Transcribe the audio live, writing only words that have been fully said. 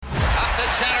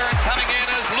center and coming in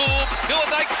as Loom.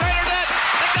 Newendijk center net.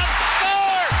 McDonald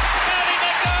scores! Matty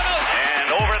McDonald!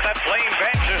 And over at that Flame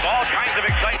bench, there's all kinds of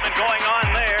excitement going on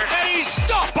there. And he's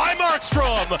stopped by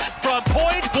Markstrom from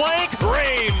point-blank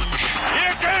range.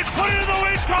 You can put it in the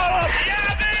win column.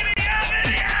 Yeah, baby! Yeah,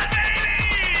 baby! Yeah,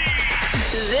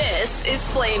 baby! This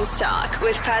is Flames Talk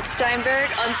with Pat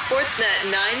Steinberg on Sportsnet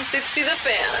 960 The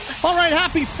Fan. All right,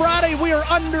 happy Friday. We are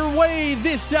underway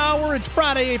this hour. It's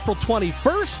Friday, April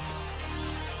 21st.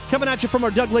 Coming at you from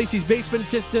our Doug Lacey's Basement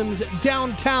Systems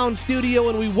downtown studio,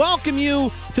 and we welcome you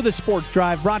to the Sports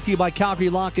Drive, brought to you by Calgary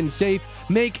Lock and Safe.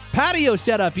 Make patio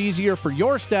setup easier for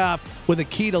your staff with a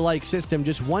key-to-like system.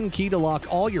 Just one key to lock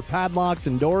all your padlocks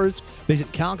and doors. Visit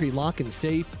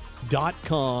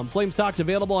CalgaryLockandSafe.com. Flames Talk's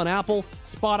available on Apple,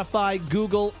 Spotify,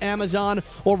 Google, Amazon,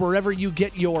 or wherever you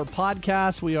get your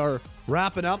podcasts. We are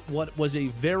wrapping up what was a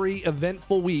very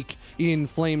eventful week in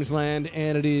Flamesland,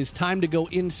 and it is time to go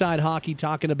inside hockey,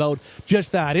 talking about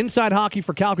just that. Inside Hockey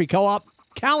for Calgary Co-op.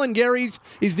 Cal and Gary's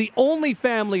is the only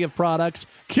family of products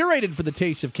curated for the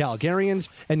tastes of Calgarians,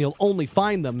 and you'll only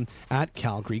find them at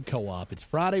Calgary Co-op. It's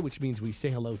Friday, which means we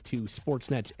say hello to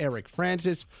Sportsnet's Eric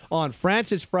Francis on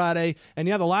Francis Friday. And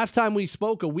yeah, the last time we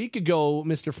spoke a week ago,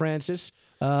 Mr. Francis,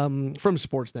 from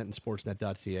Sportsnet and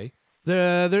Sportsnet.ca,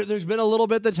 there's been a little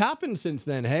bit that's happened since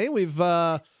then. Hey, we've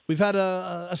had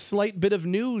a slight bit of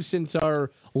news since our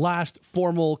last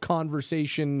formal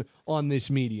conversation on this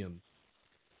medium.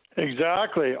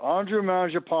 Exactly. Andrew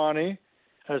Mangiapane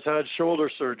has had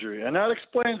shoulder surgery, and that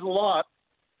explains a lot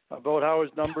about how his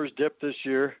numbers dipped this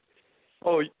year.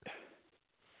 Oh,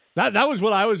 that was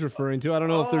what I was referring to. I don't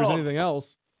know if there's anything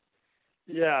else.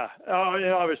 Yeah.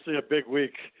 Obviously a big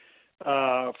week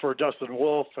for Dustin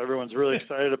Wolf. Everyone's really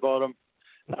excited about him.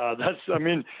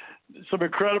 Some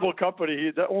incredible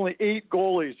company. Only 8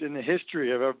 goalies in the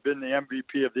history have ever been the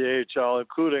MVP of the AHL,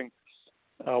 including,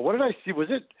 what did I see? Was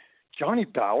it Johnny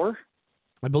Bauer?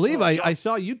 I believe I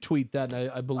saw you tweet that. And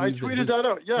I believe I tweeted that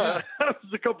out. Yeah, that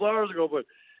was a couple hours ago. But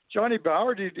Johnny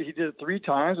Bauer, he did it 3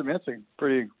 times. I mean, that's a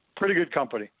pretty good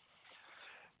company.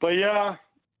 But yeah,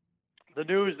 the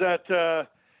news that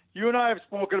you and I have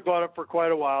spoken about it for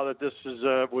quite a while, that this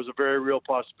was a very real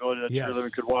possibility that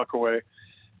Treliving could walk away.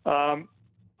 I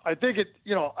think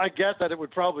I get that it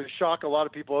would probably shock a lot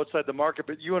of people outside the market,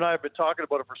 but you and I have been talking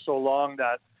about it for so long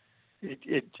that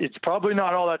it's probably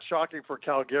not all that shocking for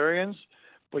Calgarians.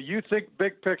 But you think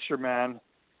big picture, man.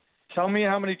 Tell me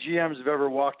how many GMs have ever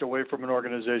walked away from an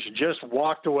organization, just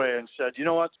walked away and said, you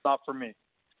know what, it's not for me.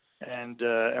 And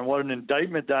what an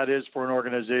indictment that is for an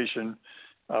organization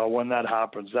when that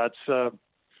happens. That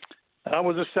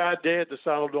was a sad day at the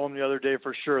Saddle Dome the other day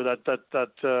for sure. That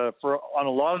for on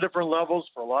a lot of different levels,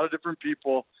 for a lot of different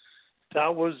people,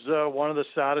 that was one of the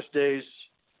saddest days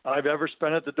I've ever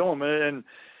spent at the Dome. And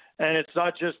it's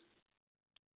not just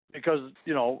because,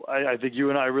 I think you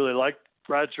and I really like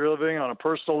Brad Treliving on a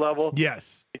personal level.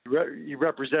 Yes. He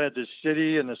represented this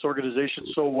city and this organization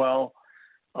so well.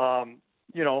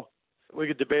 We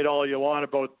could debate all you want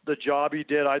about the job he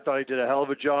did. I thought he did a hell of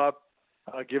a job,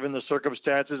 given the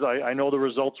circumstances. I know the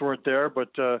results weren't there, but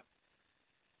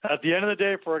at the end of the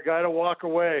day, for a guy to walk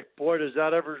away, boy,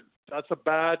 that's a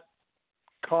bad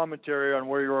commentary on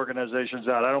where your organization's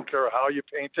at. I don't care how you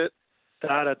paint it.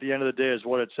 That, at the end of the day, is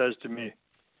what it says to me.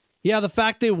 Yeah, the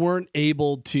fact they weren't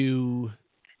able to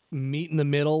meet in the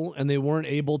middle and they weren't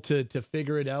able to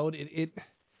figure it out,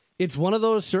 it's one of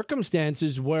those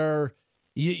circumstances where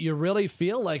you really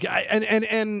feel like,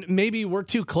 and maybe we're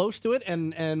too close to it,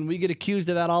 and we get accused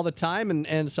of that all the time,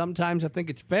 and sometimes I think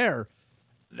it's fair,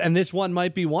 and this one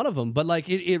might be one of them, but like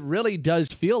it really does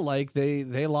feel like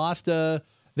they lost a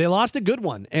good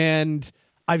one, and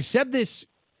I've said this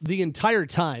the entire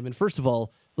time. And first of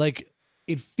all, like,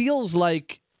 it feels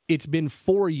like it's been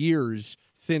 4 years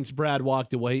since Brad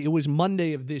walked away. It was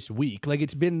Monday of this week. Like,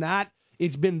 it's been that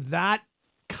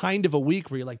kind of a week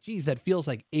where you're like, geez, that feels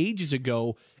like ages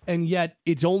ago. And yet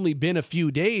it's only been a few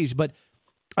days. But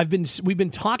we've been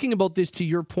talking about this, to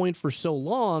your point, for so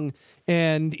long,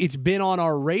 and it's been on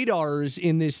our radars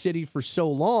in this city for so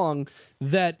long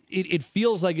that it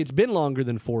feels like it's been longer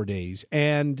than 4 days.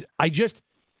 And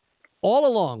all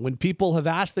along, when people have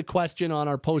asked the question on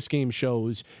our post-game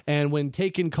shows and when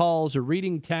taking calls or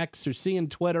reading texts or seeing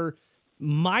Twitter,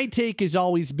 my take has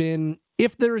always been,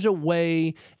 if there's a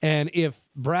way, and if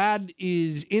Brad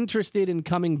is interested in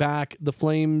coming back, the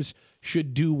Flames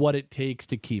should do what it takes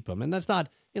to keep him. And that's not,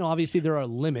 obviously there are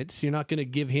limits. You're not going to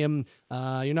give him,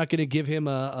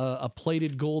 a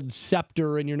plated gold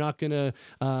scepter, and you're not going to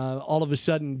all of a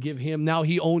sudden give him, now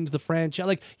he owns the franchise.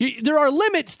 Like, there are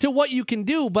limits to what you can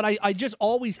do, but I just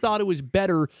always thought it was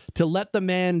better to let the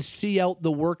man see out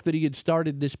the work that he had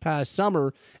started this past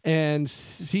summer and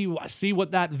see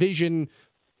what that vision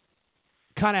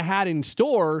kind of had in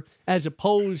store, as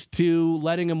opposed to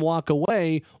letting him walk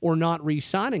away or not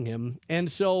re-signing him.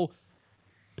 And so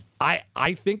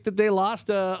I think that they lost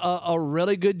a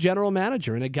really good general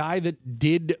manager and a guy that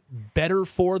did better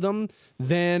for them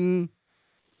than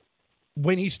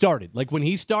when he started. Like, when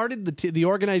he started, the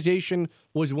organization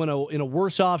was in a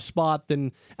worse off spot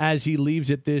than as he leaves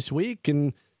it this week.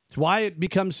 And it's why it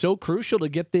becomes so crucial to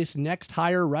get this next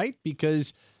hire right,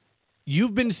 because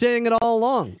you've been saying it all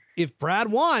along. If Brad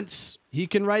wants, he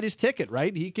can write his ticket,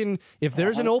 right? He can, if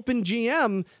there's an open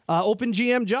GM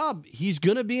job, he's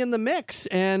going to be in the mix.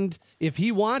 And if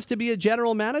he wants to be a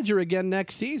general manager again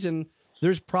next season,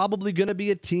 there's probably going to be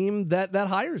a team that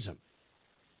hires him.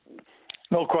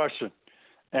 No question.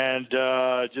 And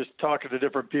just talking to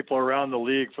different people around the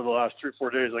league for the last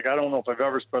 3-4 days, like, I don't know if I've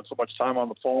ever spent so much time on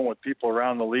the phone with people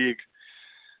around the league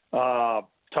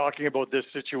talking about this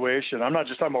situation. I'm not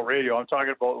just talking about radio. I'm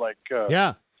talking about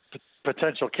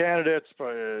potential candidates.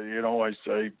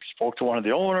 I spoke to one of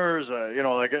the owners.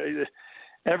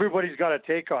 Everybody's got a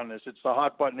take on this. It's the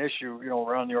hot button issue,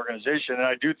 around the organization. And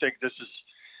I do think this is,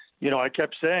 I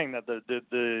kept saying that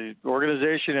the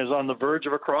organization is on the verge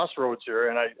of a crossroads here,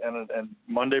 and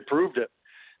Monday proved it.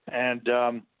 And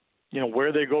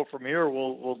where they go from here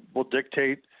will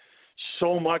dictate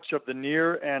so much of the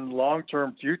near and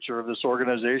long-term future of this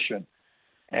organization.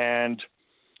 And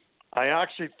I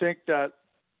actually think that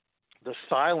the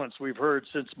silence we've heard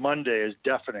since Monday is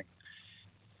deafening.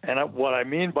 And what I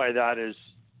mean by that is,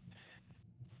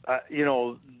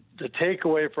 the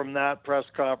takeaway from that press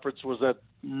conference was that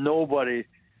nobody,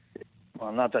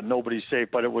 well, not that nobody's safe,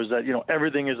 but it was that,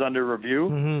 everything is under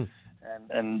review,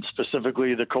 and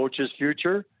specifically the coach's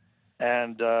future.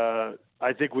 And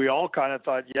I think we all kind of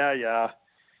thought,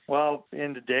 well,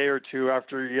 in a day or two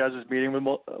after he has his meeting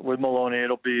with Maloney,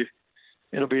 it'll be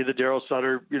the Daryl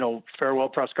Sutter, farewell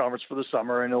press conference for the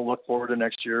summer, and he'll look forward to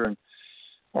next year,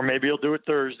 or maybe he'll do it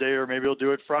Thursday, or maybe he'll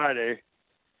do it Friday.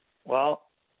 Well,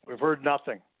 we've heard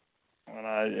nothing.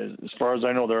 And as far as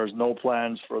I know, there's no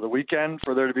plans for the weekend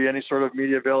for there to be any sort of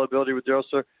media availability with Daryl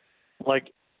Sutter.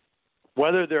 Like,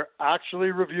 whether they're actually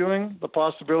reviewing the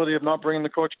possibility of not bringing the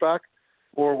coach back,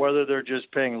 or whether they're just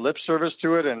paying lip service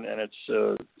to it and it's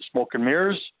smoke and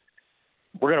mirrors,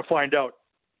 we're going to find out.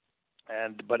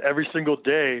 But every single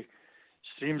day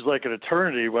seems like an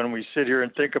eternity when we sit here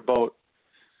and think about,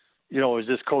 is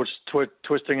this coach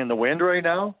twisting in the wind right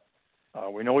now?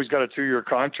 We know he's got a 2-year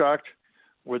contract.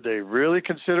 Would they really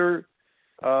consider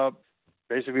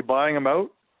basically buying him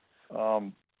out?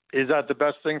 Is that the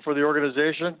best thing for the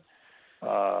organization?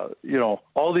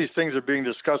 All these things are being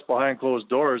discussed behind closed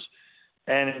doors.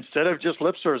 And instead of just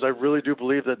lip service, I really do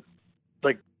believe that,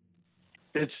 like,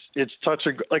 it's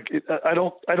touching. Like, I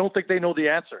don't think they know the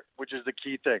answer, which is the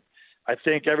key thing. I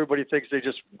think everybody thinks they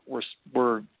just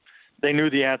they knew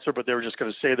the answer, but they were just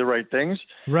going to say the right things.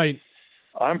 Right.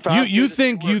 You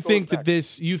think that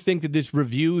this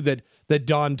review that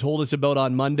Don told us about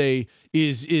on Monday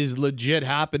is legit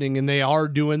happening, and they are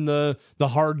doing the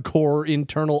hardcore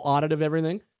internal audit of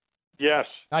everything? Yes,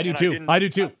 I do too.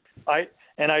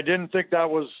 I didn't think that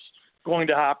was going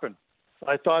to happen.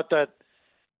 I thought that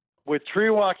with Tree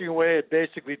walking away, it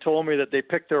basically told me that they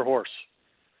picked their horse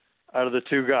out of the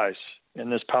two guys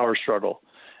in this power struggle.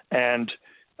 And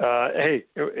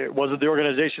it wasn't the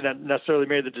organization that necessarily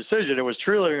made the decision. It was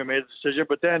Treliving that made the decision.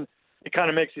 But then it kind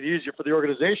of makes it easier for the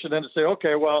organization then to say,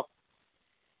 okay, well,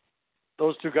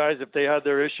 those two guys, if they had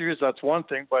their issues, that's one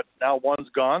thing. But now one's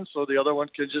gone, so the other one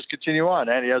can just continue on.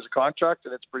 And he has a contract,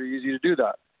 and it's pretty easy to do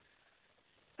that.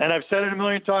 And I've said it a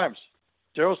million times.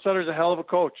 Daryl Sutter's a hell of a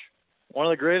coach. One of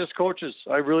the greatest coaches.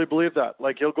 I really believe that.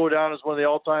 Like, he'll go down as one of the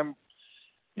all-time,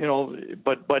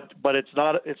 but it's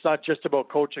not just about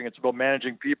coaching. It's about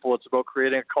managing people. It's about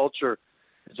creating a culture.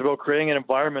 It's about creating an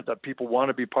environment that people want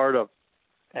to be part of.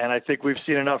 And I think we've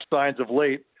seen enough signs of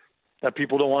late that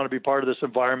people don't want to be part of this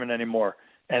environment anymore.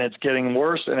 And it's getting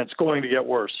worse, and it's going to get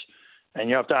worse. And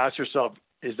you have to ask yourself,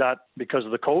 is that because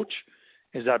of the coach?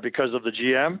 Is that because of the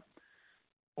GM?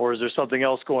 Or is there something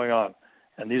else going on?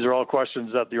 And these are all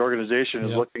questions that the organization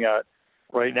is looking at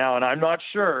right now. And I'm not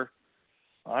sure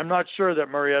that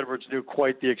Murray Edwards knew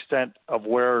quite the extent of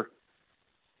where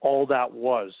all that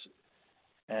was.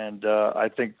 And I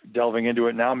think delving into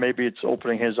it now, maybe it's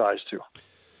opening his eyes too.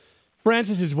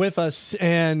 Francis is with us,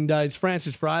 and it's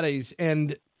Francis Fridays.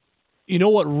 And you know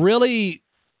what really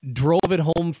drove it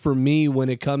home for me when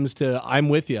it comes to, I'm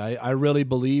with you. I really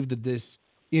believe that this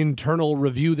internal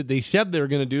review that they said they're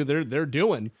going to do, they're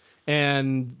doing.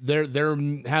 And they're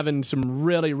having some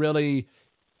really, really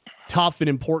tough and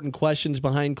important questions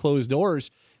behind closed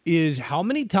doors. Is how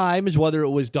many times, whether it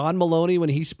was Don Maloney when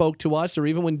he spoke to us, or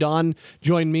even when Don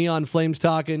joined me on Flames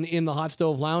Talk in the Hot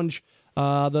Stove Lounge,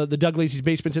 the Doug Lacey's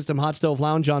Basement System Hot Stove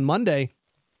Lounge on Monday,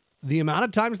 the amount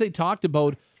of times they talked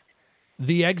about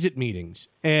the exit meetings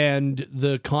and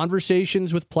the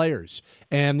conversations with players,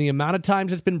 and the amount of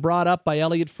times it's been brought up by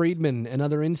Elliot Friedman and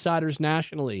other insiders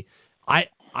nationally,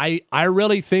 I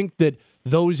really think that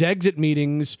those exit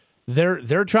meetings,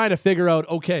 they're trying to figure out,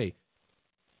 okay,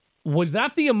 was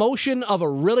that the emotion of a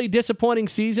really disappointing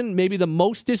season, maybe the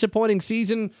most disappointing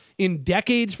season in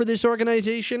decades for this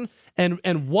organization?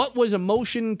 And what was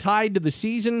emotion tied to the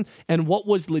season, and what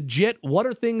was legit? What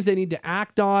are things they need to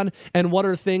act on, and what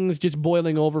are things just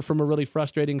boiling over from a really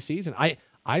frustrating season?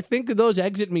 I think that those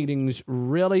exit meetings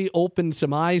really opened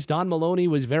some eyes. Don Maloney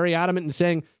was very adamant in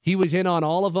saying he was in on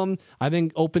all of them. I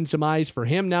think opened some eyes for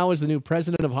him now as the new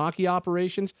president of hockey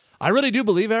operations. I really do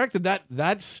believe, Eric,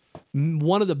 that's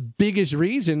one of the biggest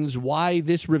reasons why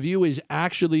this review is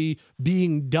actually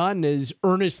being done as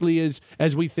earnestly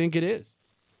as we think it is.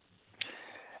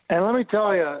 And let me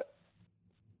tell you,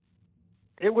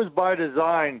 it was by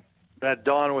design that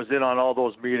Don was in on all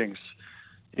those meetings.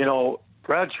 You know,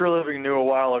 Brad Treliving knew a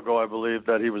while ago, I believe,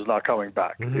 that he was not coming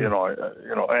back.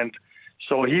 Mm-hmm. And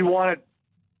so he wanted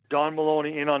Don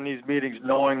Maloney in on these meetings,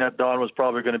 knowing that Don was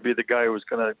probably going to be the guy who was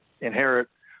going to inherit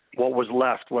what was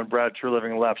left when Brad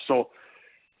Treliving left. So,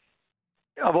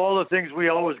 of all the things we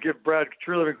always give Brad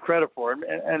Treliving credit for,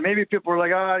 and maybe people are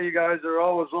like, you guys are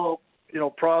always all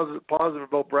positive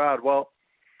about Brad. Well,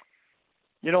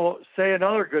 say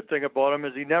another good thing about him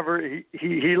is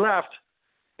he left,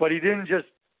 but he didn't just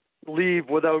leave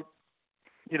without,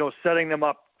 setting them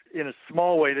up in a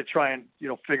small way to try and,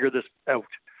 figure this out.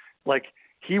 Like,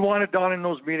 he wanted Don in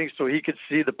those meetings so he could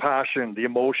see the passion, the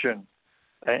emotion,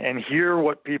 and hear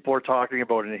what people are talking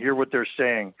about and hear what they're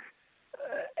saying.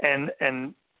 And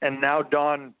now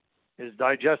Don is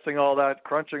digesting all that,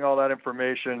 crunching all that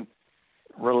information,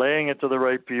 relaying it to the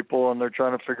right people, and they're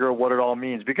trying to figure out what it all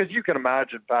means. Because you can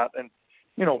imagine, Pat, and,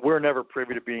 we're never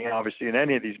privy to being obviously in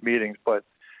any of these meetings, but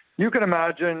you can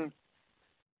imagine,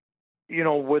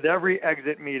 with every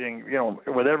exit meeting,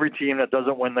 with every team that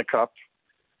doesn't win the cup,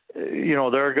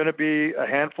 there are going to be a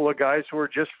handful of guys who are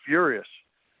just furious.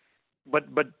 But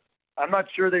I'm not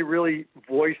sure they really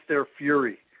voice their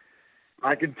fury.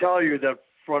 I can tell you that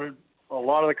from a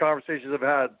lot of the conversations I've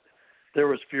had, there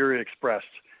was fury expressed.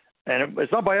 And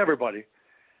it's not by everybody,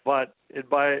 but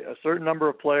by a certain number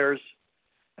of players,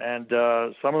 and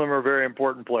some of them are very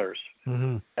important players.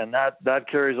 Mm-hmm. And that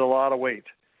carries a lot of weight.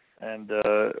 And,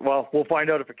 we'll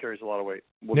find out if it carries a lot of weight.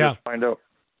 We'll just find out.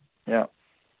 Yeah.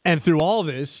 And through all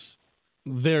this,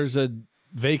 there's a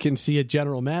vacancy at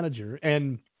general manager.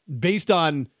 And based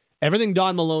on everything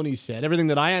Don Maloney said, everything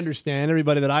that I understand,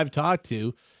 everybody that I've talked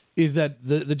to, is that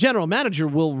the general manager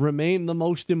will remain the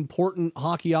most important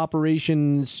hockey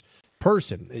operations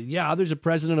person. Yeah, there's a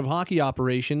president of hockey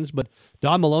operations, but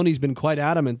Don Maloney's been quite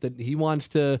adamant that he wants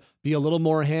to be a little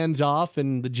more hands-off,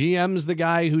 and the GM's the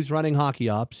guy who's running hockey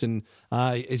ops. And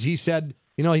as he said,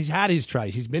 he's had his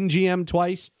tries. He's been GM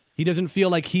twice. He doesn't feel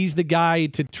like he's the guy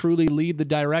to truly lead the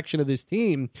direction of this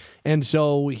team. And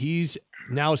so he's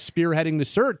now spearheading the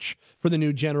search for the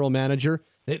new general manager.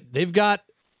 They've got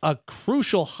a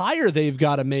crucial hire they've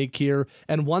got to make here,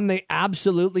 and one they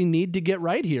absolutely need to get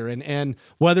right here. And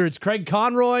whether it's Craig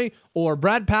Conroy or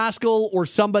Brad Pascal or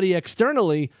somebody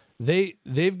externally,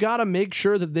 they've got to make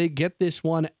sure that they get this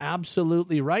one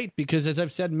absolutely right, because as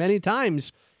I've said many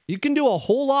times, you can do a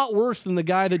whole lot worse than the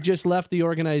guy that just left the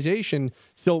organization.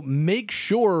 So make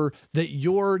sure that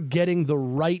you're getting the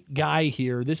right guy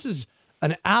here. This is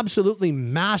an absolutely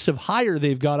massive hire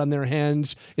they've got on their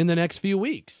hands in the next few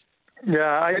weeks.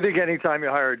 Yeah, I think anytime you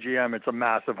hire a GM, it's a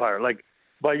massive hire.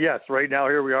 But yes, right now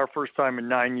here we are, first time in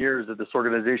 9 years that this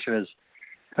organization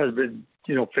has been,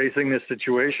 facing this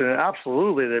situation. And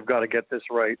absolutely, they've got to get this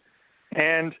right.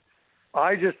 And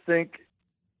I just think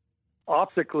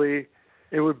optically,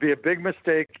 it would be a big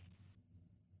mistake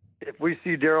if we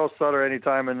see Daryl Sutter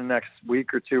anytime in the next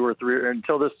week or two or three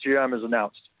until this GM is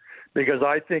announced, because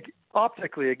I think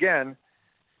optically, again,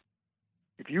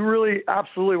 if you really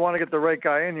absolutely want to get the right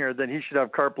guy in here, then he should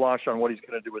have carte blanche on what he's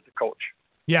going to do with the coach.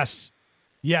 Yes.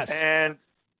 And,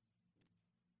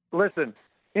 listen,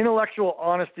 intellectual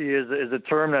honesty is a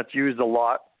term that's used a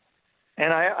lot.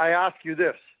 And I ask you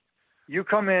this. You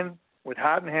come in with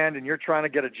hat in hand and you're trying to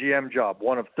get a GM job,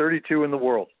 one of 32 in the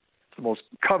world. It's the most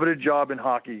coveted job in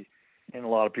hockey in a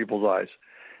lot of people's eyes.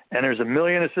 And there's a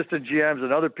million assistant GMs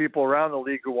and other people around the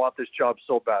league who want this job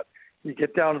so bad. You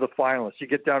get down to the finalists. You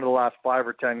get down to the last 5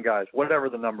 or 10 guys, whatever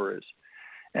the number is.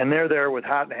 And they're there with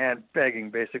hat in hand begging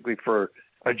basically for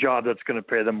a job that's going to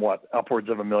pay them, upwards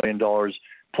of $1 million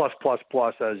plus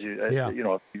as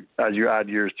you add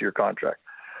years to your contract.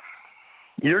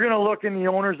 You're going to look in the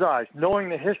owner's eyes, knowing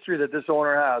the history that this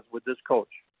owner has with this coach.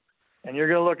 And you're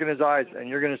going to look in his eyes and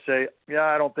you're going to say, yeah,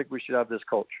 I don't think we should have this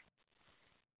coach.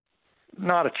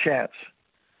 Not a chance.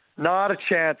 Not a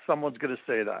chance someone's going to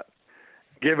say that,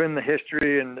 given the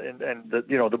history and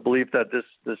the belief that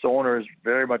this owner is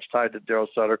very much tied to Daryl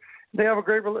Sutter. They have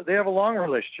a long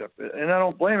relationship, and I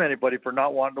don't blame anybody for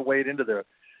not wanting to wade into there.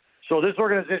 So this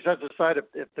organization has to decide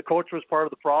if the coach was part of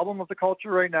the problem of the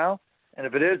culture right now, and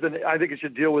if it is, then I think it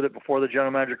should deal with it before the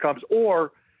general manager comes.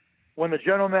 Or when the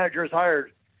general manager is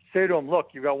hired, say to him,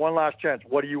 look, you got one last chance.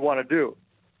 What do you want to do?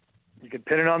 You can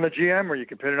pin it on the GM or you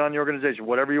can pin it on the organization,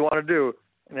 whatever you want to do,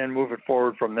 and then move it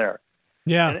forward from there.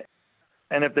 Yeah.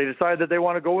 And if they decide that they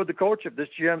want to go with the coach, if this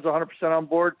GM's 100% on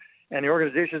board and the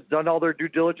organization's done all their due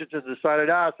diligence and decided,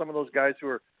 some of those guys who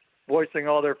are voicing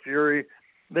all their fury,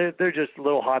 they're just a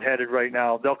little hot-headed right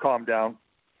now. They'll calm down.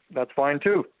 That's fine,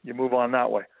 too. You move on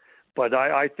that way. But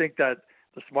I think that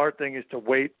the smart thing is to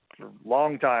wait for a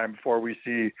long time before we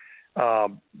see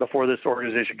before this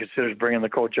organization considers bringing the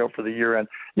coach out for the year end.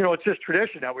 It's just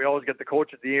tradition that we always get the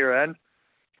coach at the year end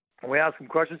and we ask him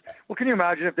questions. Well, can you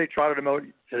imagine if they trotted him out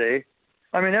today?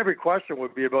 I mean, every question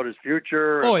would be about his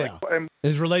future. Oh, yeah.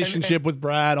 His relationship with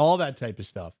Brad, all that type of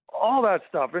stuff. All that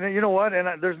stuff. And you know what?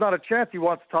 And there's not a chance he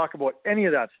wants to talk about any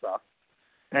of that stuff.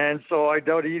 And so I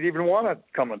doubt he'd even want to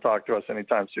come and talk to us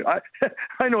anytime soon.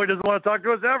 I know he doesn't want to talk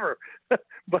to us ever.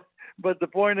 but the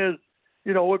point is,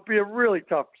 it would be a really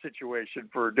tough situation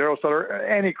for Daryl Sutter, or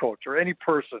any coach or any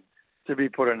person to be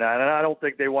put in that. And I don't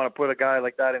think they want to put a guy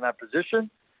like that in that position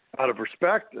out of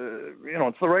respect.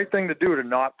 It's the right thing to do to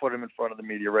not put him in front of the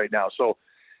media right now. So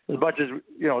as much as,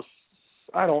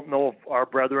 I don't know if our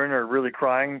brethren are really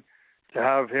crying to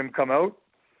have him come out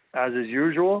as is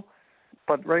usual.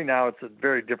 But right now, it's a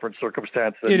very different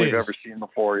circumstance than we've ever seen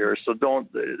before here. So I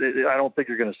don't think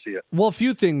you're going to see it. Well, a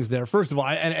few things there. First of all,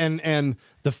 and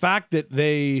the fact that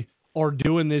they are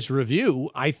doing this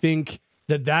review, I think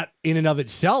that in and of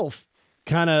itself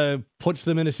kind of puts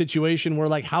them in a situation where,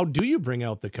 like, how do you bring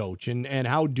out the coach and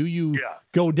how do you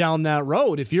go down that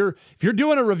road? If you're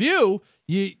doing a review,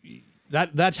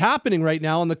 that's happening right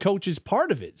now, and the coach is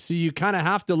part of it. So you kind of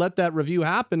have to let that review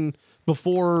happen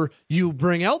before you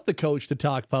bring out the coach to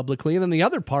talk publicly. And then the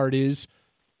other part is,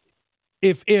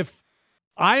 if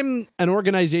I'm an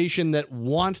organization that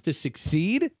wants to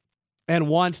succeed and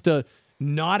wants to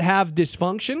not have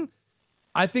dysfunction,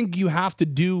 I think you have to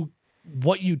do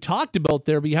what you talked about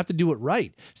there, but you have to do it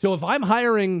right. So if I'm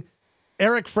hiring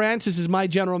Eric Francis as my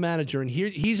general manager and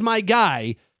he's my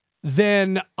guy,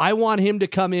 then I want him to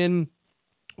come in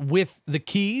with the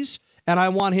keys, and I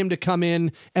want him to come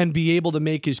in and be able to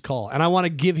make his call. And I want to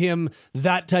give him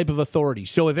that type of authority.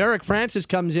 So if Eric Francis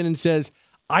comes in and says,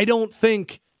 I don't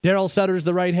think Daryl Sutter's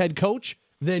the right head coach,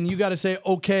 then you got to say,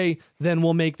 okay, then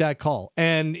we'll make that call.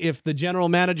 And if the general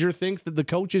manager thinks that the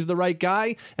coach is the right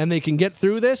guy and they can get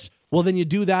through this, well, then you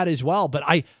do that as well. But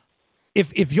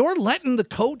if you're letting the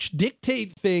coach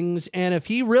dictate things, and if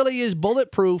he really is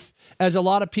bulletproof, as a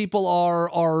lot of people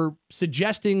are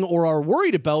suggesting or are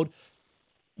worried about,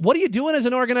 what are you doing as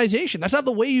an organization? That's not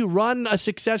the way you run a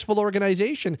successful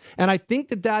organization. And I think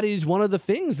that is one of the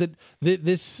things that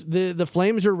the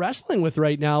Flames are wrestling with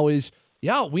right now is,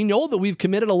 we know that we've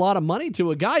committed a lot of money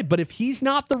to a guy, but if he's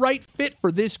not the right fit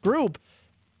for this group,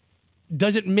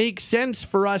 does it make sense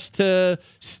for us to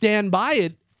stand by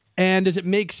it? And does it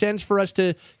make sense for us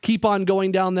to keep on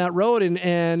going down that road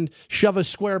and shove a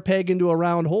square peg into a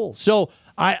round hole? So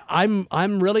I'm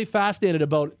really fascinated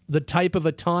about the type of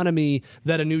autonomy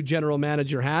that a new general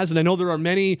manager has. And I know there are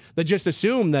many that just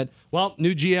assume that,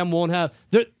 new GM won't have...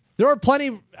 There are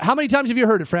plenty. How many times have you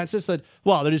heard it, Francis? That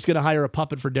they're just going to hire a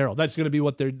puppet for Daryl. That's going to be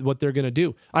what they're going to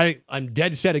do. I'm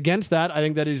dead set against that. I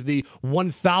think that is the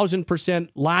 1,000%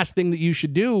 last thing that you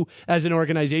should do as an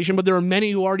organization. But there are many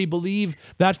who already believe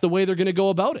that's the way they're going to go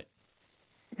about it.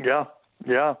 Yeah,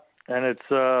 and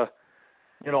it's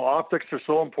optics are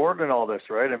so important in all this,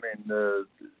 right? I mean,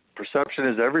 perception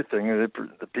is everything.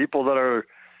 The people that are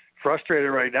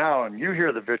frustrated right now, and you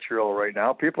hear the vitriol right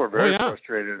now. People are very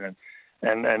frustrated, and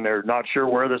and they're not sure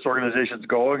where this organization's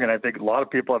going. And I think a lot of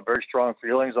people have very strong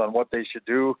feelings on what they should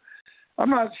do. I'm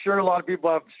not sure a lot of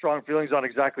people have strong feelings on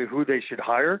exactly who they should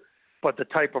hire, but the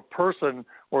type of person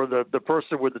or the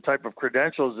person with the type of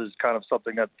credentials is kind of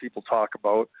something that people talk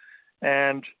about.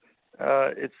 And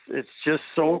it's just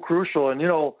so crucial. And,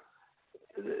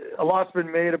 a lot's been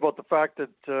made about the fact that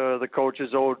the coach is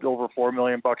owed over $4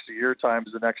 million a year times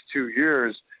the next 2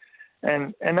 years.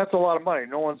 And that's a lot of money.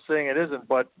 No one's saying it isn't.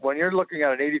 But when you're looking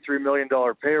at an $83 million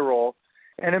payroll,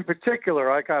 and in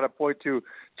particular, I kind of point to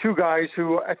two guys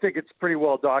who I think it's pretty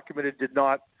well documented did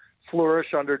not flourish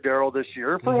under Darryl this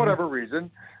year for whatever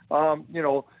reason.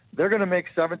 They're going to make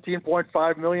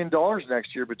 $17.5 million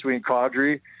next year between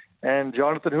Kadri and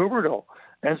Jonathan Huberdeau.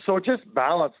 And so just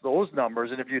balance those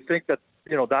numbers. And if you think that,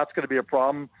 that's going to be a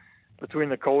problem between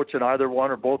the coach and either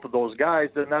one or both of those guys,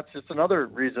 then that's just another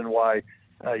reason why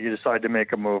you decide to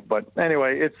make a move. But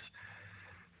anyway, it's,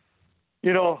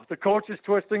 the coach is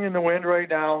twisting in the wind right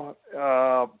now.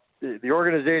 The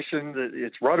organization,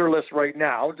 it's rudderless right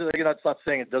now. That's not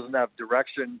saying it doesn't have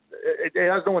direction. It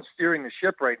has no one steering the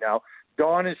ship right now.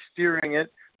 Don is steering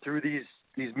it through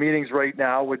these meetings right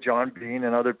now with John Bean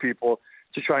and other people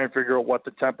to try and figure out what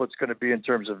the template's going to be in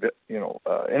terms of,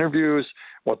 interviews,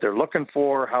 what they're looking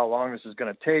for, how long this is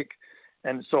going to take.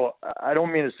 And so I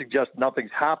don't mean to suggest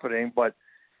nothing's happening, but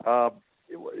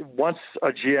once a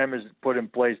GM is put in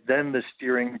place, then the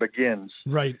steering begins,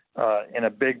 right? In a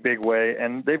big, big way.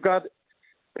 And they've got,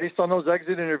 based on those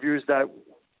exit interviews that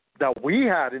we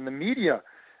had in the media,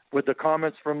 with the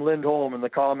comments from Lindholm and the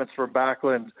comments from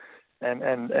Backlund,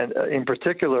 and in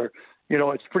particular,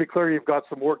 it's pretty clear you've got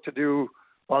some work to do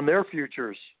on their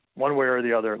futures, one way or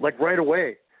the other, like right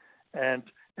away. And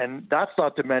that's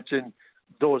not to mention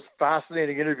those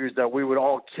fascinating interviews that we would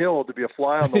all kill to be a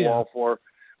fly on the wall for.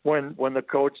 When the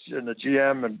coach and the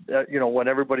GM and when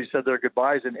everybody said their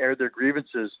goodbyes and aired their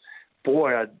grievances,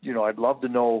 boy, I'd love to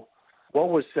know what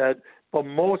was said, but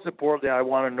most importantly, I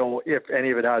want to know if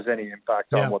any of it has any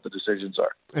impact on what the decisions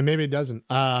are. And maybe it doesn't.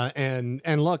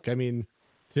 And look, I mean,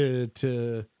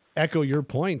 to echo your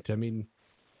point, I mean,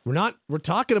 we're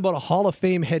talking about a Hall of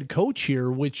Fame head coach here,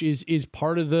 which is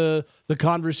part of the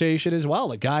conversation as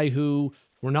well. A guy who,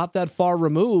 we're not that far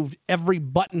removed. Every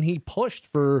button he pushed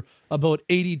for about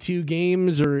 82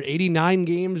 games or 89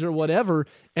 games or whatever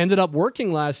ended up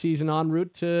working last season en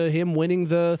route to him winning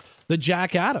the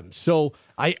Jack Adams. So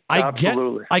I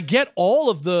get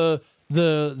all of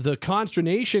the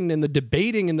consternation and the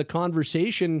debating and the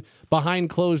conversation behind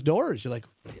closed doors. You're like,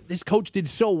 this coach did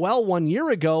so well 1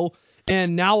 year ago,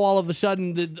 and now all of a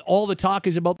sudden all the talk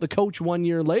is about the coach 1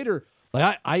 year later.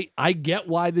 Like I get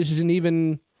why this is an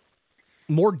even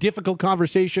more difficult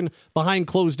conversation behind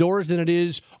closed doors than it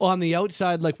is on the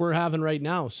outside like we're having right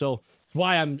now. So that's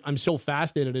why I'm so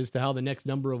fascinated as to how the next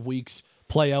number of weeks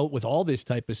play out with all this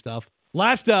type of stuff.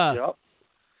 Last thing.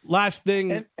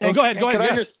 Go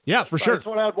ahead. Yeah, for sure. I just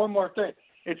want to add one more thing.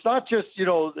 It's not just,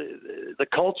 the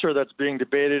culture that's being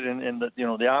debated and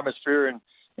the atmosphere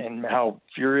and how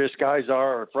furious guys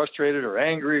are or frustrated or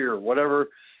angry or whatever.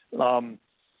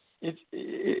 It's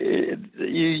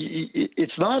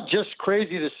not just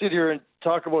crazy to sit here and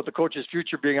talk about the coach's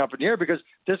future being up in the air, because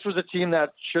this was a team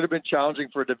that should have been challenging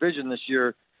for a division this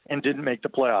year and didn't make the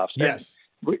playoffs. Yes.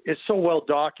 And it's so well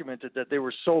documented that they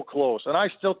were so close. And I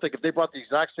still think if they brought the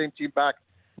exact same team back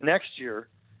next year,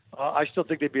 I still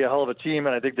think they'd be a hell of a team,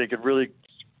 and I think they could really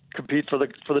compete for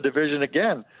the division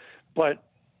again. But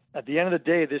at the end of the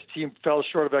day, this team fell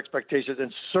short of expectations,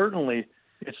 and certainly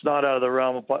it's not out of the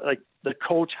realm of, like, the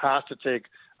coach has to take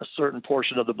a certain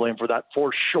portion of the blame for that,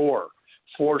 for sure.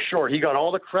 For sure. He got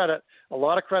all the credit, a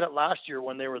lot of credit last year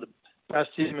when they were the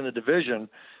best team in the division.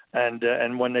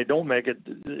 And when they don't make it,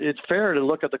 it's fair to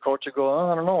look at the coach and go,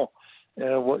 I don't know.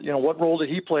 What role did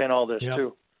he play in all this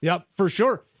too? Yep, for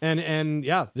sure. And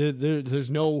there's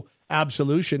no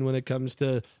absolution when it comes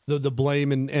to the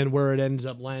blame and where it ends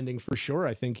up landing, for sure.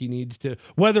 I think he needs to,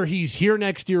 whether he's here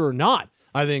next year or not,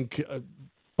 I think a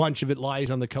bunch of it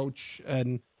lies on the coach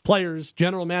and players,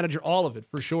 general manager, all of it,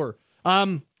 for sure.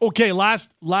 Okay,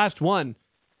 last one.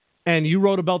 And you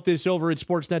wrote about this over at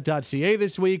sportsnet.ca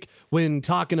this week when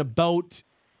talking about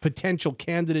potential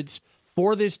candidates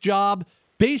for this job.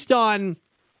 Based on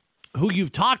who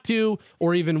you've talked to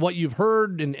or even what you've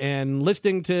heard and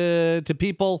listening to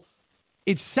people,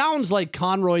 it sounds like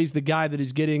Conroy's the guy that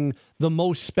is getting the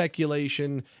most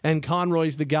speculation, and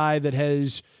Conroy's the guy that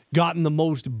has gotten the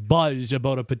most buzz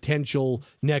about a potential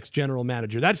next general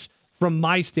manager. That's from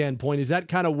my standpoint. Is that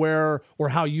kind of where or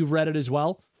how you've read it as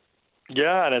well?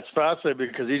 Yeah, and it's fascinating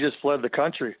because he just fled the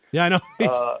country. Yeah, I know.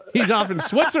 He's off in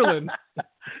Switzerland.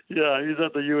 Yeah, he's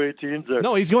at the U18s there.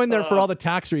 No, he's going there for all the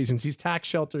tax reasons. He's tax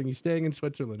sheltering. He's staying in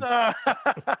Switzerland.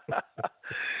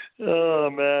 Oh,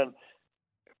 man.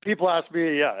 People ask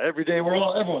me, every day.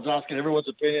 Everyone's asking everyone's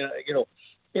opinion. You know,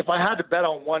 if I had to bet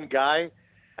on one guy,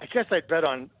 I guess I'd bet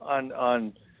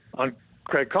on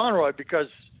Craig Conroy because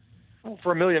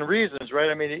for a million reasons, right?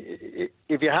 I mean,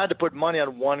 if you had to put money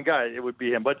on one guy, it would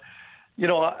be him. But, you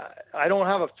know, I don't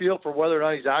have a feel for whether or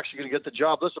not he's actually going to get the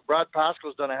job. Listen, Brad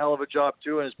Pascal's done a hell of a job,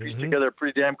 too, and has pieced together a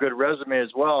pretty damn good resume as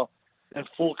well. And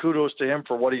full kudos to him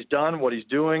for what he's done, what he's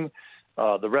doing,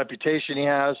 the reputation he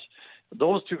has.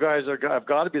 Those two guys have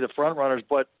got to be the front runners.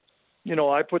 But, you know,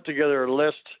 I put together a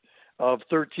list of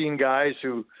 13 guys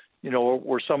who, you know,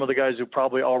 were some of the guys who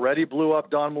probably already blew up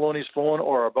Don Maloney's phone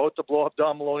or are about to blow up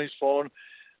Don Maloney's phone.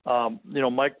 You know,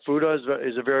 Mike Fuda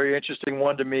is a very interesting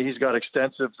one to me. He's got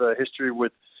extensive history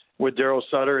with Daryl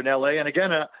Sutter in L.A. And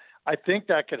again, I think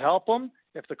that could help him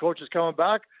if the coach is coming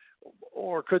back,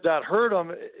 or could that hurt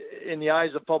him in the eyes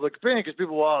of public opinion? Because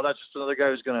people, wow, that's just another guy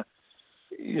who's going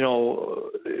to, you know,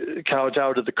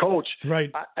 kowtow to the coach.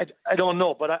 Right. I don't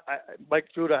know, but Mike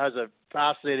Fuda has a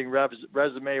fascinating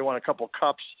resume. He won a couple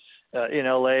cups in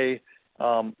L.A.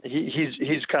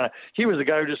 He was the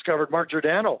guy who discovered Mark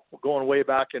Giordano going way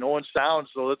back in Owen Sound.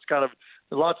 So that's kind of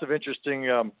lots of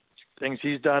interesting things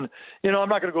he's done. You know, I'm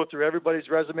not going to go through everybody's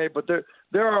resume, but there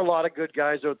are a lot of good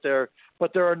guys out there,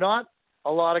 but there are not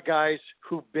a lot of guys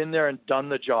who've been there and done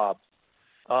the job.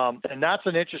 And that's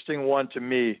an interesting one to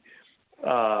me.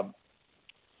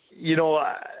 You know,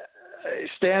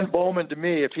 Stan Bowman, to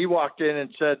me, if he walked in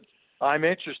and said, I'm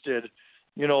interested,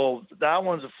 you know, that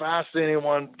one's a fascinating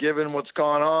one given what's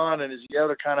gone on, and is he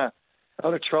out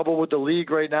of trouble with the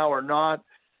league right now or not?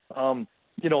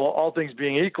 You know, all things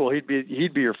being equal, he'd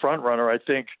be your front runner, I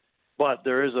think. But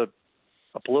there is a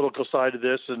political side to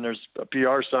this, and there's a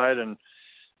PR side, and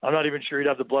I'm not even sure he'd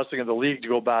have the blessing of the league to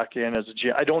go back in as a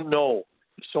GM. I don't know.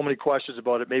 There's so many questions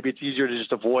about it. Maybe it's easier to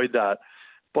just avoid that.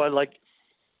 But like,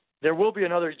 there will be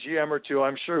another GM or two,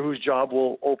 I'm sure, whose job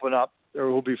will open up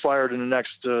or will be fired in the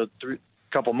next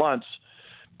couple months,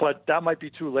 but that might be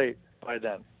too late by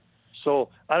then. So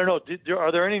I don't know.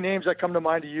 Are there any names that come to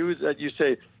mind to you that you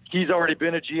say he's already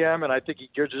been a GM and I think he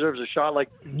deserves a shot? Like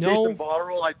no. Jason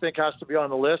Botterill, I think, has to be on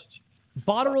the list.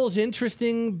 Botterill's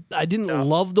interesting. I didn't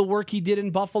love the work he did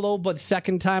in Buffalo, but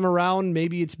second time around,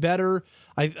 maybe it's better.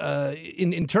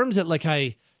 In terms of like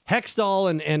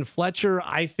Hextall and Fletcher,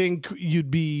 I think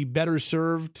you'd be better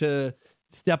served to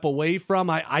step away from.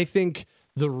 I think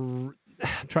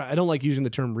I don't like using the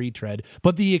term retread,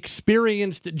 but the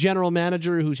experienced general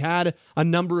manager who's had a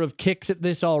number of kicks at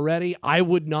this already, I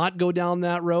would not go down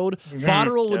that road.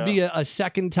 Botterill would be a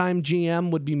second-time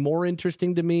GM, would be more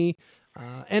interesting to me.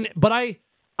 But I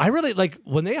really like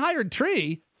when they hired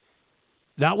Tree.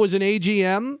 That was an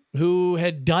AGM who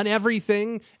had done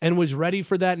everything and was ready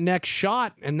for that next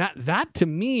shot. And that to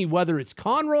me, whether it's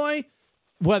Conroy,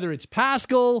 whether it's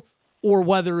Pascal, or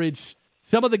whether it's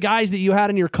some of the guys that you had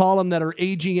in your column that are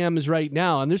AGMs right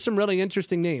now, and there's some really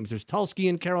interesting names. There's Tulsky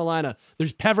in Carolina.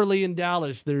 There's Peverley in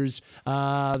Dallas. There's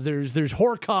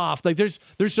Horkoff. Like there's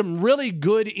some really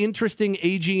good, interesting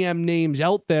AGM names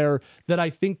out there that I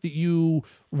think that you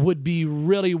would be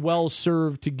really well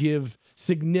served to give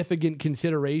significant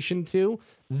consideration to.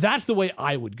 That's the way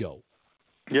I would go.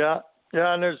 Yeah,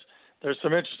 and there's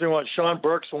some interesting ones. Sean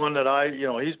Burke's one that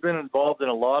he's been involved in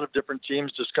a lot of different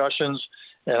teams' discussions,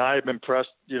 and I've been impressed,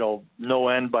 no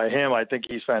end by him. I think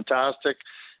he's fantastic.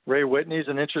 Ray Whitney's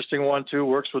an interesting one, too,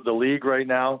 works with the league right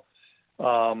now.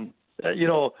 The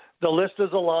list is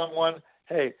a long one.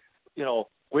 Hey,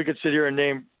 we could sit here and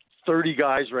name 30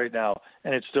 guys right now,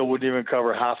 and it still wouldn't even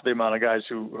cover half the amount of guys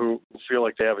who feel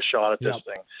like they have a shot at this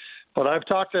thing. But I've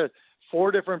talked to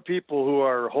 4 different people who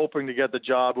are hoping to get the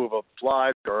job, who have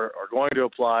applied or are going to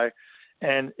apply,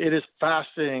 and it is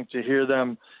fascinating to hear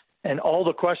them and all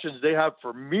the questions they have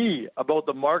for me about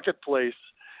the marketplace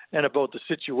and about the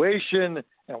situation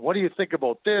and what do you think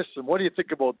about this and what do you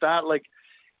think about that? Like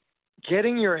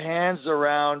getting your head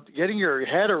around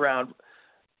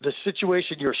the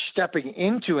situation you're stepping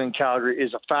into in Calgary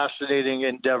is a fascinating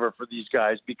endeavor for these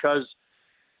guys because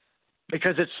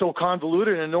it's so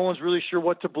convoluted and no one's really sure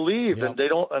what to believe. Yep.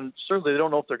 And certainly they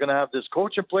don't know if they're going to have this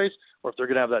coach in place or if they're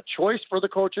going to have that choice for the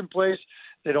coach in place.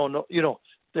 They don't know,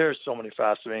 there's so many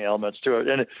fascinating elements to it.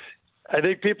 And I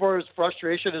think people's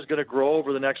frustration is going to grow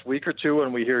over the next week or two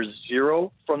when we hear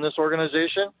zero from this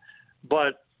organization,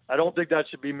 but I don't think that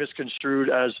should be misconstrued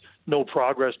as no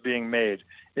progress being made.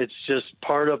 It's just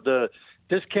part of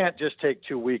this can't just take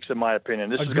 2 weeks, in my opinion.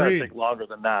 This is going to take longer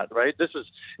than that, right?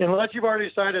 Unless you've already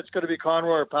decided it's going to be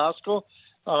Conroy or Pascal,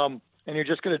 and you're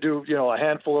just going to do, a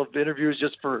handful of interviews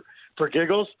just for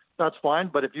giggles, that's fine.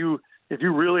 But if you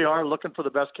really are looking for the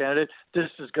best candidate, this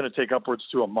is going to take upwards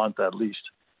to a month at least.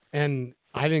 And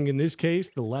I think in this case,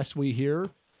 the less we hear,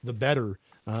 the better.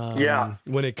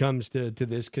 When it comes to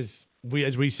this, because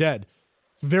as we said,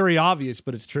 very obvious,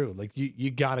 but it's true. Like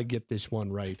you got to get this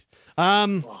one right.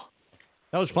 That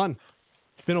was fun.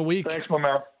 It's been a week. Thanks, my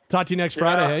man. Talk to you next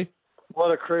Friday. Hey.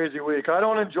 What a crazy week. I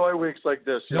don't enjoy weeks like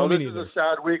this. This is a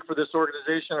sad week for this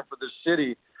organization and for this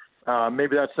city.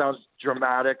 Maybe that sounds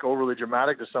dramatic, overly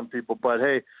dramatic to some people, but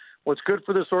hey, what's good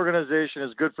for this organization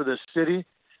is good for this city,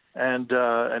 and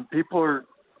people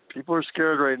are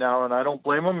scared right now, and I don't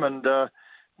blame them. And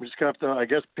we just have to. I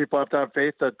guess people have to have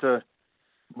faith that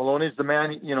Maloney's the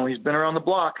man. He's been around the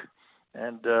block,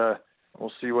 and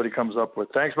we'll see what he comes up with.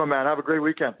 Thanks, my man. Have a great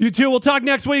weekend. You too. We'll talk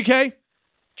next week, hey?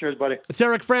 Cheers, buddy. It's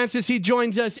Eric Francis. He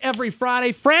joins us every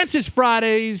Friday, Francis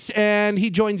Fridays, and he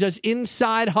joins us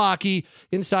Inside Hockey.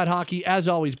 Inside Hockey, as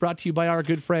always, brought to you by our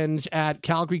good friends at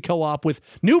Calgary Co-op with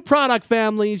new product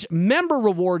families, member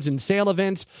rewards, and sale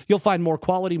events. You'll find more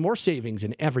quality, more savings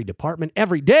in every department,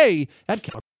 every day at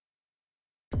Calgary.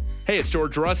 Hey, it's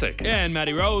George Russick. And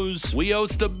Matty Rose. We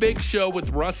host The Big Show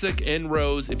with Russick and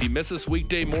Rose. If you miss us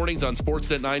weekday mornings on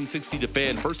Sportsnet 960 The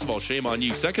Fan, first of all, shame on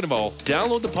you. Second of all,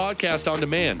 download the podcast on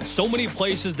demand. So many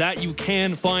places that you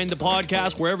can find the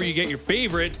podcast, wherever you get your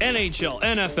favorite NHL,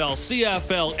 NFL,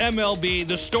 CFL, MLB,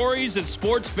 the stories that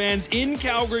sports fans in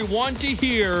Calgary want to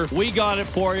hear. We got it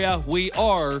for you. We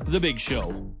are The Big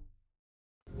Show.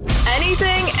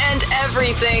 Anything and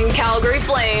everything Calgary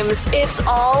Flames. It's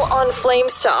all on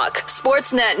Flames Talk.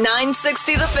 Sportsnet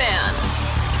 960 The Fan.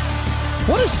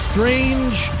 What a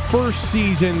strange first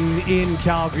season in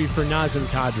Calgary for Nazem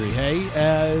Kadri, hey?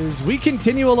 As we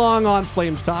continue along on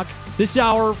Flames Talk, this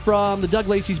hour from the Doug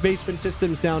Lacey's Basement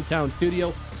Systems downtown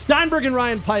studio, Steinberg and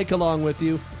Ryan Pike along with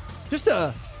you. Just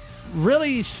a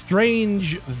really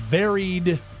strange,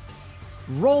 varied,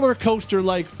 roller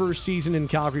coaster-like first season in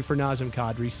Calgary for Nazem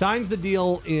Kadri. Signs the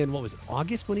deal in,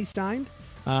 August when he signed?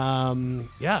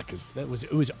 Because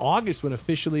it was August when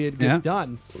officially it gets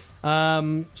done.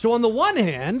 So on the one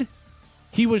hand,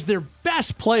 he was their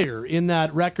best player in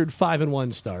that record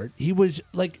 5-1 start. He was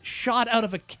like shot out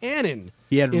of a cannon.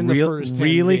 He had in the first 10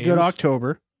 really games. Good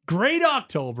October. Great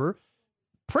October.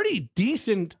 Pretty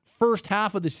decent first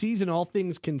half of the season, all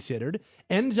things considered.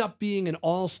 Ends up being an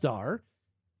all-star.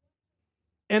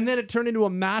 And then it turned into a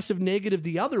massive negative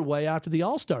the other way after the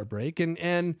All-Star break,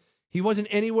 and he wasn't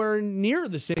anywhere near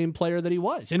the same player that he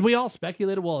was. And we all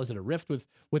speculated, well, is it a rift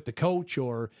with the coach,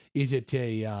 or is it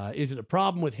a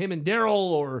problem with him and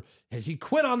Daryl, or has he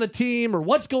quit on the team, or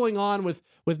what's going on with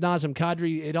Nazem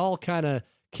Kadri? It all kind of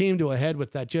came to a head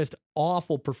with that just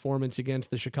awful performance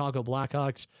against the Chicago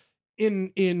Blackhawks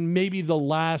in maybe the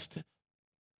last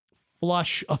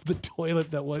flush of the toilet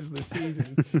that was the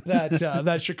season,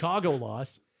 that Chicago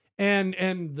loss, and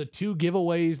the two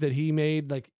giveaways that he made,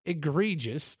 like,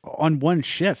 egregious. On one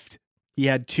shift, he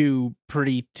had two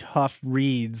pretty tough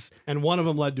reads, and one of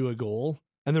them led to a goal,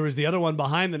 and there was the other one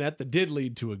behind the net that did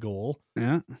lead to a goal.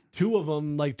 Yeah, two of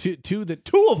them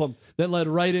that led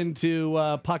right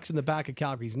into pucks in the back of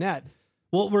Calgary's net.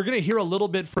 Well, we're going to hear a little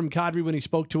bit from Kadri when he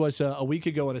spoke to us a week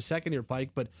ago in a second here, Pike.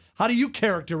 But how do you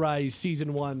characterize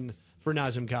season one for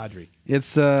Nazem Kadri?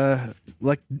 It's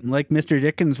like Mr.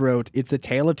 Dickens wrote, it's a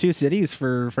tale of two cities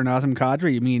for Nazem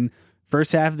Kadri. I mean,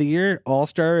 first half of the year,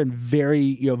 All-Star and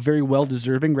very well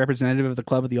deserving representative of the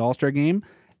club at the All-Star game,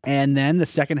 and then the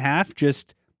second half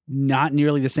just not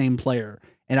nearly the same player.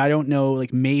 And I don't know,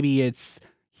 like, maybe it's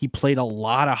he played a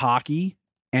lot of hockey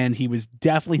and he was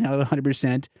definitely not 100%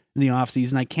 in the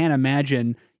offseason. I can't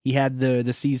imagine he had the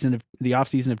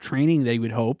offseason of training that he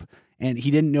would hope, and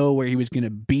he didn't know where he was going to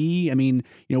be. I mean,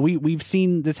 we've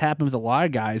seen this happen with a lot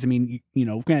of guys. I mean,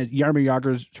 Jaromir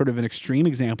Jagr is sort of an extreme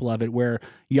example of it, where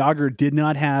Jagr did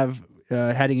not have,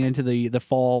 heading into the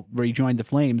fall where he joined the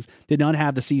Flames, did not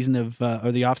have the season of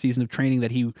or the offseason of training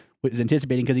that he was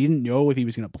anticipating, because he didn't know if he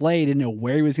was going to play, he didn't know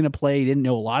where he was going to play, he didn't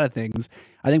know a lot of things.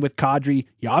 I think with Kadri,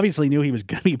 he obviously knew he was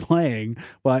going to be playing,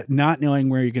 but not knowing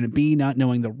where you're going to be, not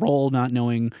knowing the role, not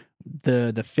knowing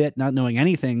the fit, not knowing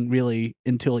anything really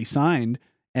until he signed,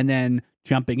 and then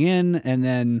jumping in, and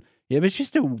then it was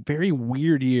just a very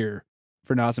weird year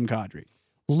for Nazem Kadri.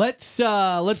 Let's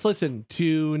listen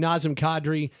to Nazem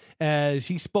Kadri as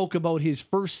he spoke about his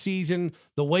first season,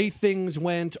 the way things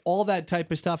went, all that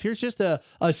type of stuff. Here's just a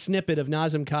snippet of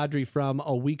Nazem Kadri from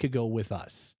a week ago with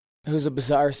us. It was a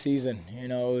bizarre season. It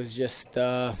was just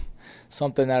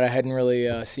something that I hadn't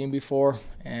really seen before.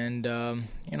 And,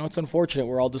 it's unfortunate.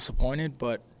 We're all disappointed,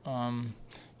 but,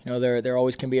 there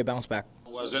always can be a bounce back.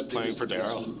 Was it playing for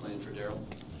Daryl?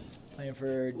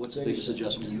 What's the biggest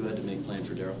adjustment you had to make playing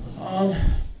for Daryl?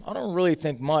 I don't really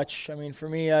think much. I mean, for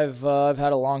me, I've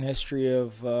had a long history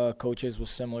of coaches with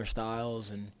similar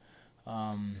styles, and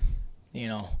kind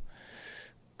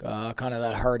of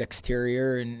that hard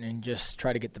exterior, and just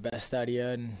try to get the best out of you.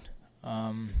 And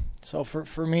so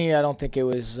for me, I don't think it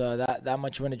was that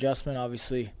much of an adjustment.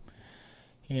 Obviously,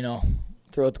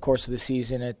 throughout the course of the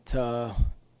season,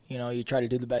 you try to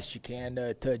do the best you can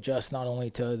to adjust not only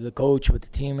to the coach but the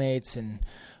teammates and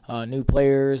new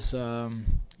players.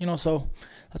 So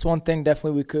that's one thing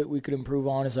definitely we could improve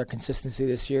on is our consistency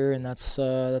this year, and that's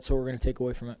what we're going to take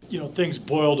away from it. Things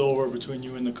boiled over between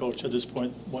you and the coach at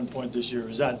one point this year.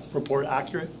 Is that report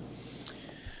accurate?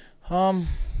 I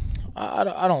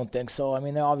don't think so. I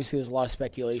mean, obviously there's a lot of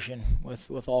speculation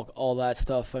with all that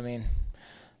stuff. I mean,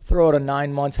 throw out a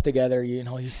 9 months together,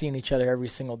 you've seen each other every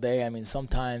single day. I mean,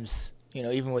 sometimes,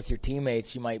 even with your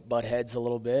teammates, you might butt heads a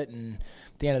little bit, and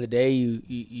at the end of the day,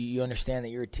 you understand that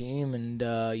you're a team, and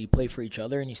you play for each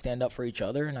other, and you stand up for each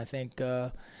other, and I think,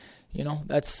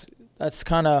 that's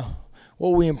kind of what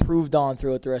we improved on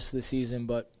throughout the rest of the season,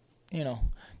 but,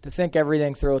 to think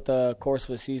everything throughout the course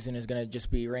of the season is going to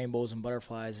just be rainbows and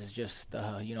butterflies is just,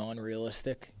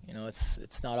 unrealistic.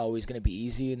 It's not always going to be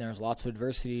easy, and there's lots of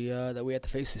adversity that we have to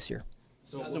face this year.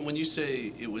 So when you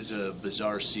say it was a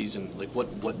bizarre season, like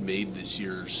what made this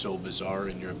year so bizarre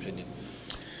in your opinion?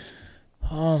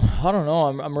 I don't know.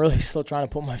 I'm really still trying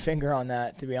to put my finger on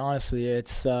that, to be honest with you.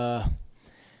 It's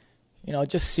it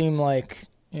just seemed like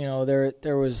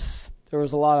there was a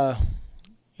lot of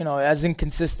as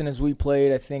inconsistent as we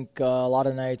played. I think a lot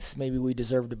of nights maybe we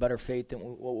deserved a better fate than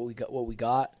what we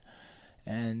got.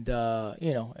 And,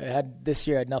 this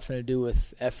year had nothing to do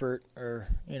with effort or,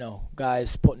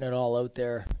 guys putting it all out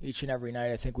there each and every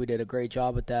night. I think we did a great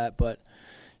job at that. But,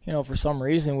 for some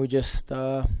reason we just,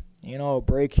 a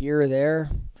break here or there,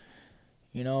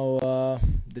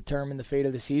 determined the fate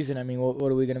of the season. I mean,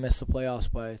 what are we going to miss the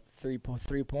playoffs by? 3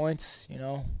 points,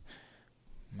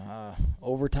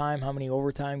 overtime, how many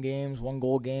overtime games,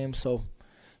 1-goal games. So,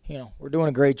 we're doing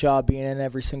a great job being in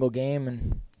every single game.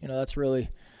 And, that's really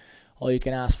all you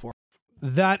can ask for.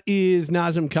 That is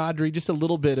Nazem Kadri, just a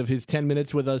little bit of his 10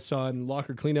 minutes with us on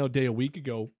Locker Cleanout Day a week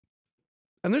ago.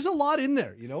 And there's a lot in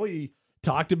there. He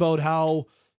talked about how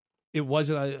it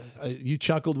wasn't, you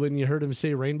chuckled when you heard him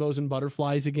say rainbows and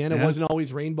butterflies again. Yeah. It wasn't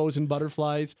always rainbows and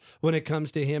butterflies when it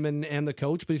comes to him and the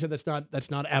coach, but he said that's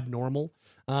not abnormal.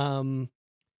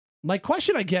 My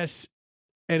question, I guess,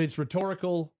 and it's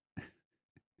rhetorical,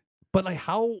 but like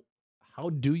how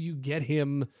do you get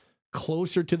him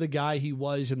closer to the guy he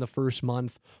was in the first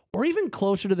month, or even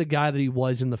closer to the guy that he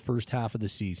was in the first half of the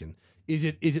season? Is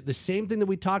it the same thing that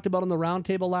we talked about on the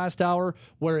roundtable last hour,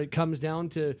 where it comes down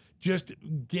to just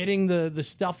getting the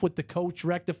stuff with the coach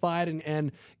rectified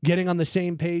and getting on the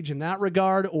same page in that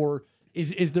regard, or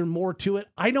is there more to it?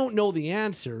 I don't know the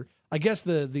answer. I guess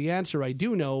the answer I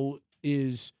do know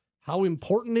is, how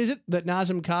important is it that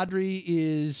Nazem Kadri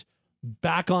is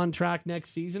back on track next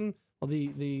season? Well,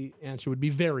 the answer would be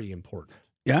very important.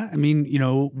 Yeah, I mean,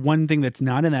 one thing that's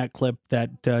not in that clip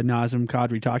that Nazem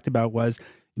Kadri talked about was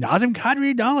Nazem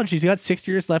Kadri acknowledged he's got 6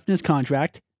 years left in his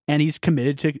contract, and he's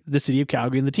committed to the city of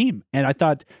Calgary and the team. And I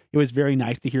thought it was very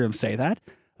nice to hear him say that.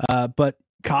 But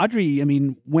Kadri, I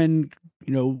mean, when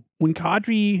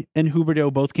Kadri and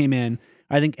Huberdeau both came in,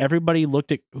 I think everybody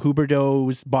looked at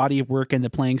Huberdeau's body of work and the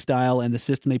playing style and the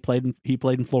system he played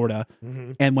in Florida,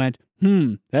 and went,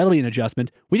 that'll be an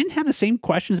adjustment. We didn't have the same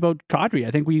questions about Kadri.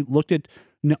 I think we looked at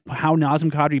how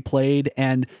Nazem Kadri played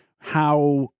and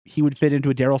how he would fit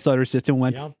into a Daryl Sutter system, and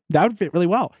went, that would fit really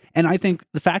well. And I think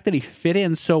the fact that he fit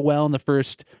in so well in the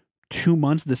first 2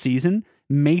 months of the season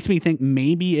makes me think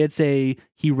maybe it's he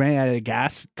ran out of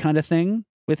gas kind of thing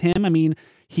with him. I mean,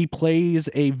 he plays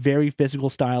a very physical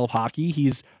style of hockey.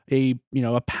 He's a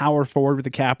power forward with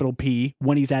a capital P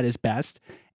when he's at his best.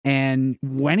 And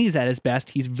when he's at his best,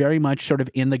 he's very much sort of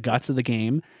in the guts of the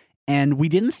game. And we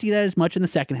didn't see that as much in the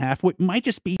second half. What might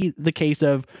just be the case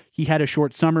of he had a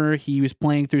short summer. He was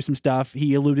playing through some stuff.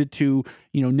 He alluded to,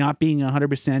 not being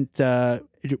 100%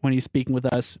 when he's speaking with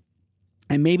us.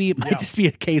 And maybe it might just be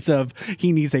a case of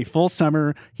he needs a full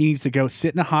summer. He needs to go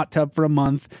sit in a hot tub for a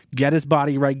month, get his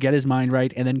body right, get his mind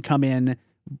right, and then come in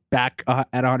back at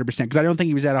 100%. Because I don't think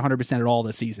he was at 100% at all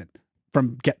this season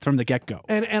from the get-go.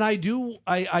 And I do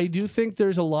think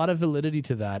there's a lot of validity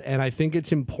to that. And I think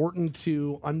it's important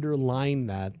to underline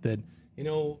that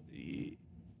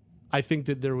I think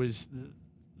that there was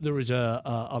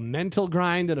a mental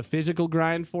grind and a physical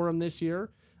grind for him this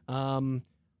year.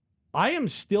 I am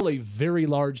still a very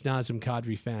large Nazem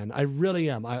Kadri fan. I really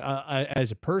am. I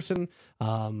as a person,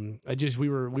 we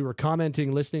were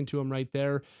commenting, listening to him right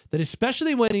there, that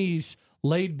especially when he's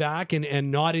laid back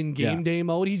and not in game day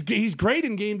mode, he's great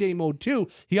in game day mode too.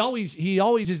 He always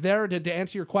is there to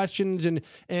answer your questions,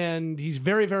 and he's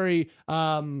very, very.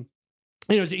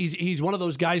 He's one of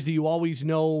those guys that you always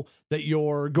know that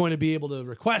you're going to be able to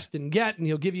request and get, and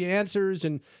he'll give you answers,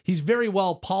 and he's very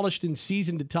well polished and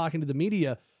seasoned to talking to the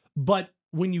media. But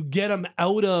when you get him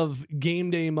out of game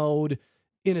day mode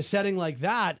in a setting like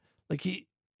that, like he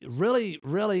really,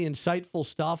 really insightful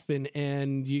stuff.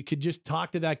 And you could just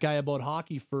talk to that guy about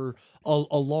hockey for a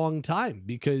long time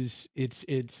because it's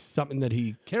something that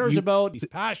he cares about. He's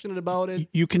passionate about it.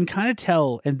 You can kind of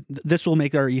tell, and this will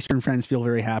make our Eastern friends feel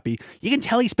very happy. You can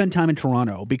tell he spent time in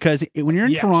Toronto because when you're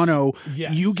in Toronto,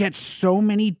 you get so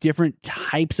many different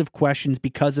types of questions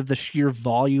because of the sheer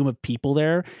volume of people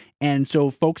there. And so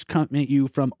folks come at you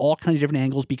from all kinds of different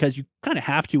angles because you kind of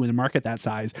have to in a market that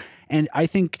size. And I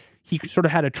think he sort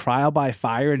of had a trial by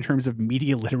fire in terms of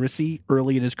media literacy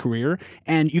early in his career.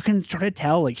 And you can sort of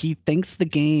tell, like, he thinks the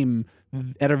game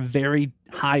at a very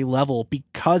high level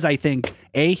because I think,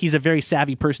 he's a very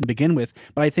savvy person to begin with,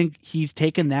 but I think he's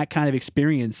taken that kind of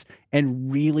experience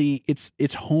and really it's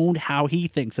honed how he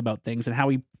thinks about things and how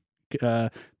he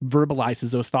verbalizes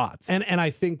those thoughts. And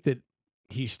I think that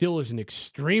he still is an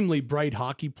extremely bright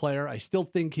hockey player. I still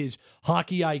think his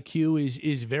hockey IQ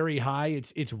is very high.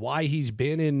 It's why he's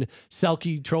been in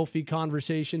Selke Trophy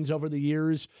conversations over the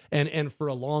years and for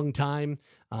a long time.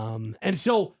 And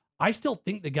so I still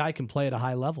think the guy can play at a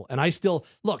high level. And I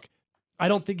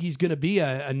don't think he's going to be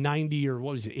a 90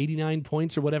 or 89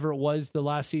 points or whatever it was the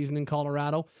last season in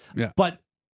Colorado. Yeah. But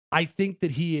I think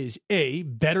that he is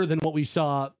better than what we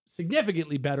saw,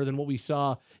 significantly better than what we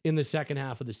saw in the second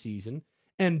half of the season.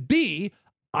 And B,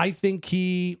 I think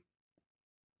he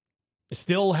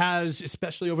still has,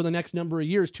 especially over the next number of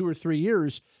years, 2 or 3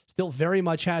 years, still very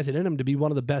much has it in him to be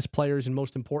one of the best players and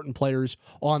most important players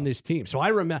on this team. So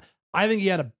I think he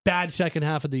had a bad second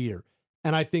half of the year,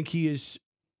 and I think he is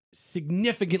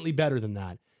significantly better than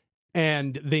that.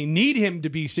 And they need him to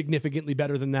be significantly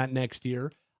better than that next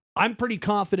year. I'm pretty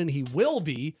confident he will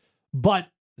be, but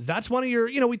that's one of your,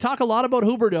 we talk a lot about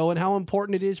Huberdeau and how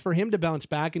important it is for him to bounce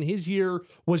back. And his year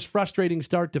was frustrating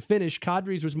start to finish.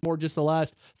 Kadri's was more just the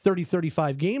last 30,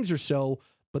 35 games or so,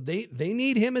 but they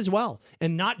need him as well.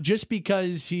 And not just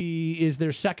because he is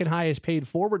their second highest paid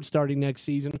forward starting next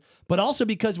season, but also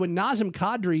because when Nazem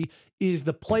Kadri is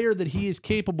the player that he is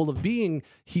capable of being,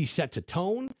 he sets a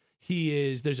tone.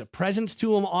 There's a presence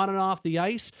to him on and off the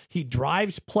ice. He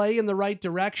drives play in the right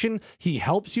direction. He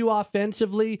helps you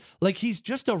offensively. Like, he's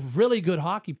just a really good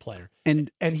hockey player. And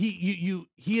he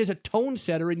is a tone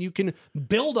setter, and you can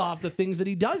build off the things that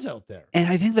he does out there. And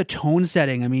I think the tone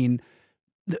setting,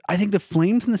 I think the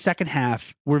Flames in the second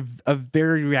half were a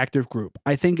very reactive group.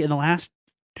 I think in the last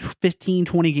 15,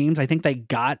 20 games, I think they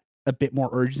got a bit more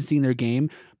urgency in their game.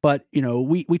 But,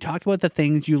 we talked about the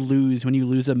things you lose when you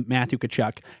lose a Matthew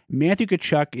Tkachuk. Matthew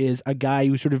Tkachuk is a guy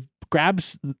who sort of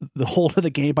grabs the hold of the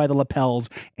game by the lapels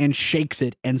and shakes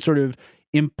it and sort of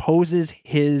imposes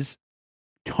his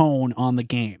tone on the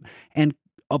game. And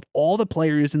of all the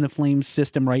players in the Flames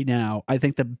system right now, I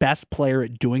think the best player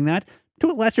at doing that, to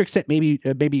a lesser extent,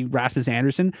 maybe Rasmus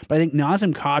Andersson, but I think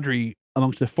Nazem Kadri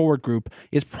amongst the forward group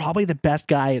is probably the best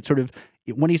guy at sort of,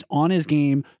 when he's on his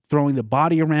game, throwing the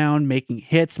body around, making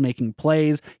hits, making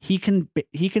plays, he can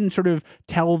sort of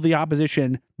tell the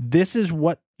opposition, this is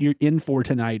what you're in for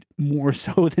tonight, more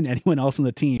so than anyone else on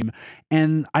the team.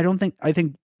 And I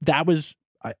think that was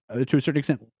to a certain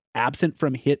extent absent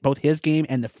from both his game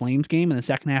and the Flames game in the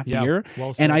second half of the year.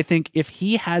 Well said. And I think if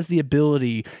he has the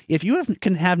ability, if you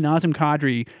can have Nazem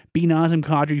Kadri be Nazem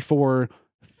Kadri for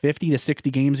 50 to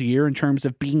 60 games a year in terms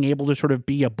of being able to sort of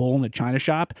be a bull in the china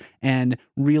shop and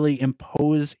really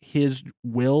impose his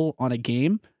will on a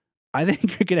game, I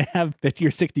think you're going to have 50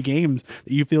 or 60 games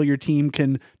that you feel your team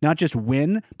can not just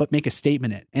win, but make a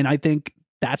statement in. And I think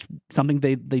that's something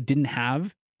they didn't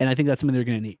have, and I think that's something they're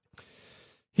going to need.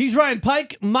 He's Ryan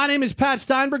Pike. My name is Pat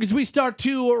Steinberg. As we start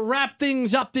to wrap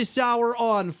things up this hour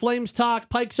on Flames Talk,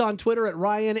 Pike's on Twitter at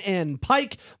Ryan and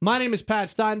Pike. My name is Pat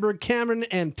Steinberg. Cameron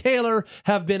and Taylor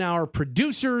have been our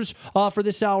producers for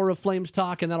this hour of Flames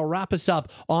Talk, and that'll wrap us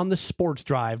up on the Sports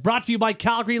Drive. Brought to you by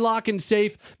Calgary Lock and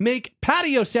Safe. Make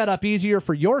patio setup easier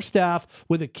for your staff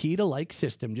with a key-to-like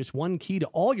system. Just one key to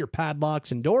all your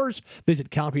padlocks and doors. Visit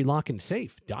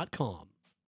CalgaryLockandSafe.com.